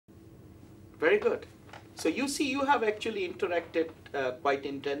Very good. So you see, you have actually interacted quite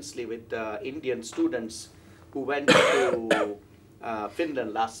intensely with Indian students who went to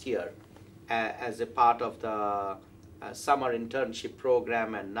Finland last year as a part of the summer internship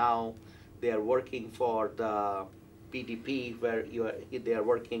program, and now they are working for the PDP, where they are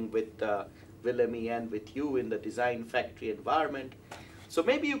working with VLM and with you in the design factory environment. So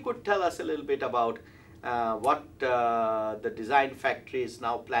maybe you could tell us a little bit about what the design factory is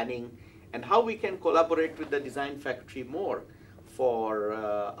now planning and how we can collaborate with the design factory more for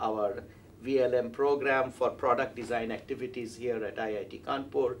our VLM program for product design activities here at IIT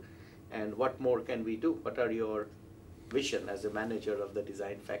Kanpur, and what more can we do? What are your vision as a manager of the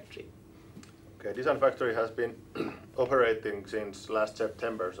design factory? Okay, design factory has been operating since last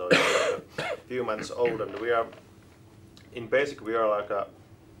September, so it's a few months old, and we are, in basic, we are like a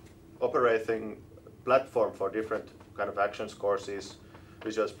operating platform for different kind of actions, courses,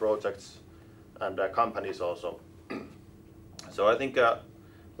 research projects, and companies also. So I think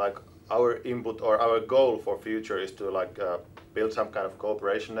like our input or our goal for future is to like build some kind of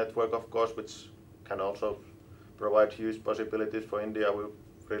cooperation network, of course, which can also provide huge possibilities for India. We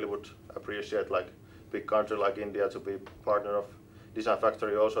really would appreciate like big country like India to be partner of design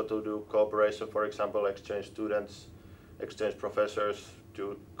factory, also to do cooperation, for example, exchange students, exchange professors,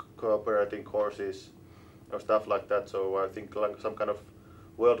 do cooperating courses or stuff like that. So I think like some kind of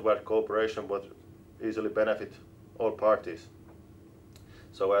worldwide cooperation would easily benefit all parties.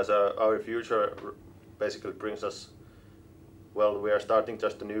 So as our future basically brings us, well, we are starting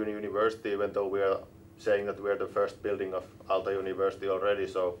just a new university, even though we are saying that we are the first building of Aalto University already,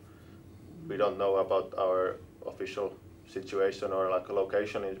 so we don't know about our official situation or like a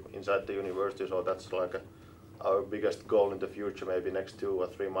location inside the university, so that's like our biggest goal in the future, maybe next 2 or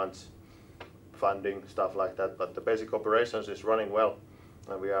 3 months, funding, stuff like that. But the basic operations is running well,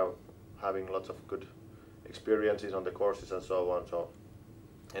 and we are having lots of good experiences on the courses and so on, so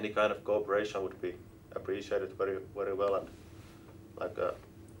any kind of cooperation would be appreciated very, very well. And like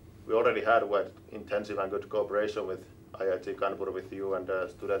we already had quite intensive and good cooperation with IIT Kanpur, with you and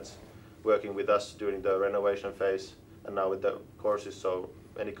students working with us during the renovation phase, and now with the courses. So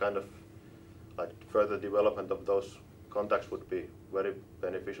any kind of like further development of those contacts would be very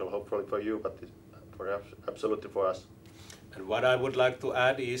beneficial, hopefully for you, but perhaps absolutely for us. And what I would like to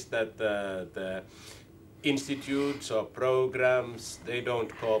add is that the institutes or programs, they don't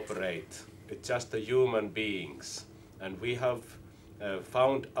cooperate. It's just the human beings. And we have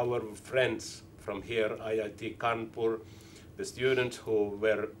found our friends from here, IIT Kanpur, the students who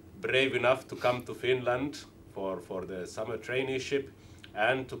were brave enough to come to Finland for the summer traineeship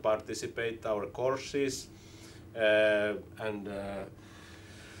and to participate our courses.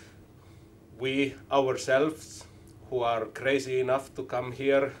 We ourselves, who are crazy enough to come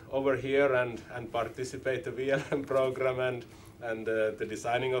over here and participate the VLM program and the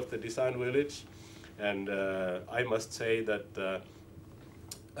designing of the design village. And I must say that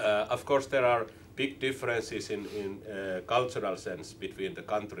of course there are big differences in cultural sense between the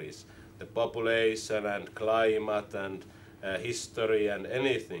countries, the population and climate and history and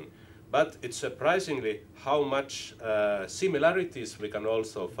anything. But it's surprisingly how much similarities we can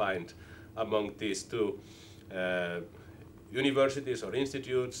also find among these two universities or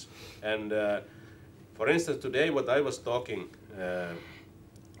institutes. And for instance, today what I was thinking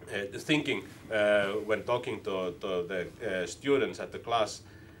when talking to the students at the class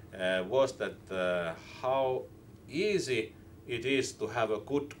was that how easy it is to have a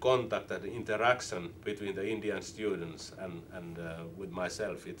good contact and interaction between the Indian students and with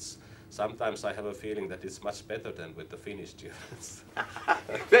myself. Sometimes I have a feeling that it's much better than with the Finnish students.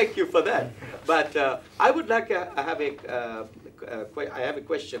 Thank you for that. But I would like I have a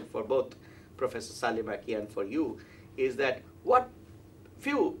question for both Professor Salimäki and for you. Is that what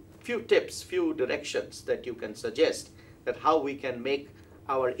few tips, few directions that you can suggest that how we can make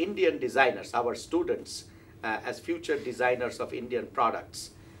our Indian designers, our students, as future designers of Indian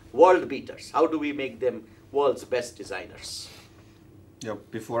products, world beaters? How do we make them world's best designers? Yeah,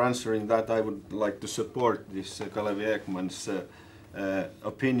 before answering that, I would like to support this Kalevi Ekman's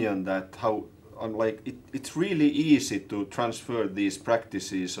opinion that it's really easy to transfer these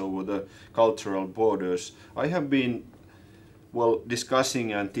practices over the cultural borders. I have been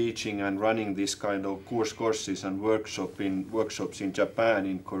discussing and teaching and running this kind of courses and workshops in Japan,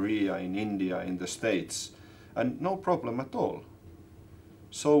 in Korea, in India, in the States, and no problem at all.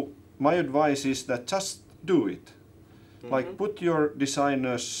 So my advice is that just do it. Like put your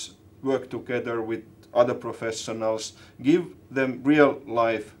designers work together with other professionals, give them real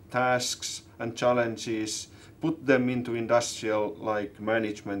life tasks and challenges, put them into industrial like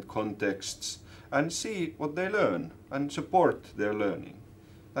management contexts and see what they learn and support their learning.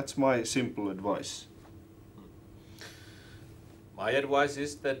 That's my simple advice. My advice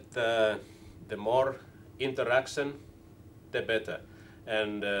is that the more interaction, the better.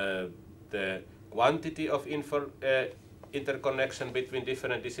 And the quantity of interconnection between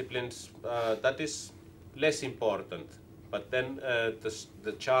different disciplines, that is less important. But then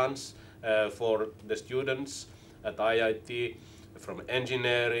the chance for the students at IIT from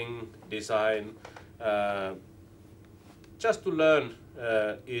engineering, design, just to learn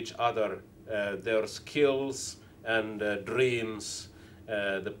each other, their skills and dreams,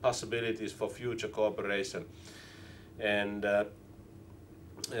 the possibilities for future cooperation. And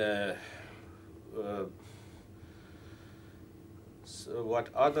so what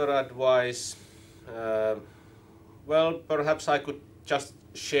other advice? Well, perhaps I could just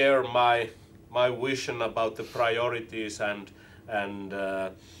share my vision about the priorities and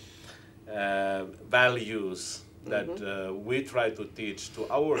values that we try to teach to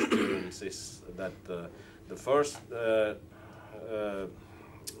our students. Is that the first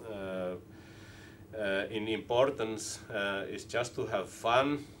in importance is just to have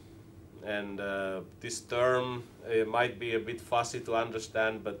fun. And this term might be a bit fuzzy to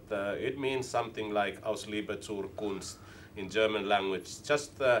understand, but it means something like Aus Liebe zur Kunst in German language.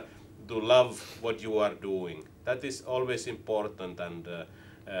 Just to love what you are doing. That is always important, and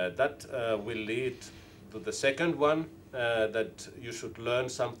that will lead to the second one, that you should learn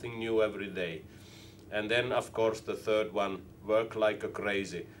something new every day. And then, of course, the third one, work like a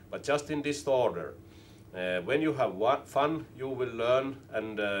crazy, but just in this order. When you have fun, you will learn,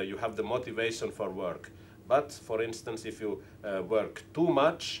 and you have the motivation for work. But, for instance, if you work too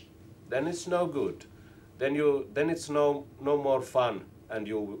much, then it's no good. Then it's no more fun, and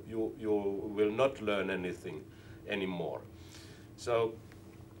you will not learn anything anymore. So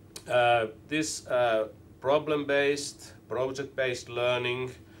this problem-based, project-based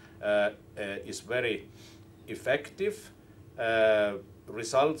learning is very effective,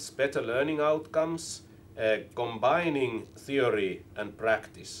 results better learning outcomes, combining theory and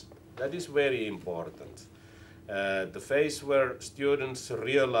practice. That is very important. The phase where students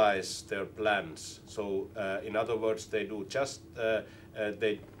realize their plans. So, in other words, they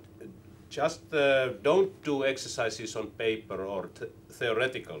don't do exercises on paper or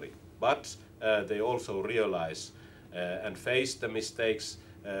theoretically, but they also realize and face the mistakes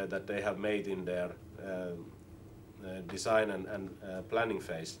that they have made in their design and planning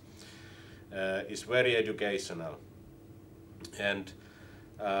phase. Is very educational. And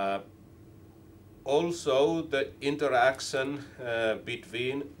also the interaction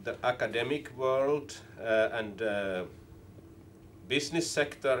between the academic world and business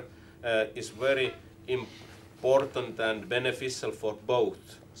sector is very important and beneficial for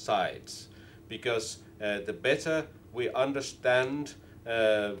both sides, because the better we understand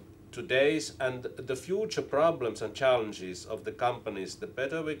today's and the future problems and challenges of the companies, the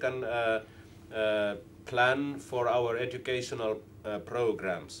better we can plan for our educational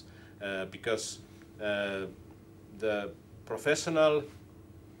programs, because the professional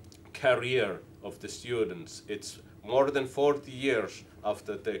career of the students, it's more than 40 years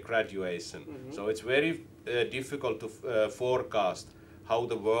after their graduation. So it's very difficult to forecast how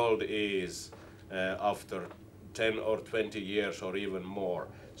the world is after 10 or 20 years or even more.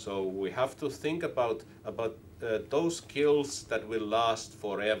 So we have to think about those skills that will last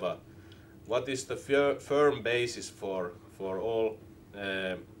forever. What is the firm basis for all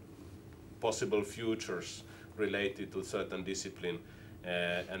possible futures related to certain discipline?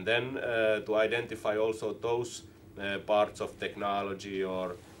 And then to identify also those parts of technology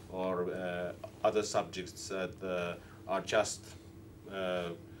or other subjects that are just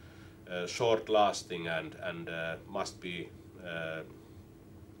short-lasting and must be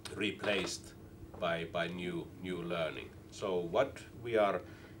replaced by new learning. So what we are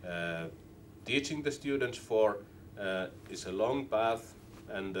teaching the students for is a long path,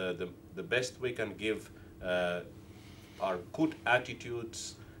 and the best we can give are good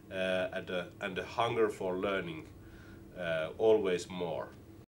attitudes and a hunger for learning, always more.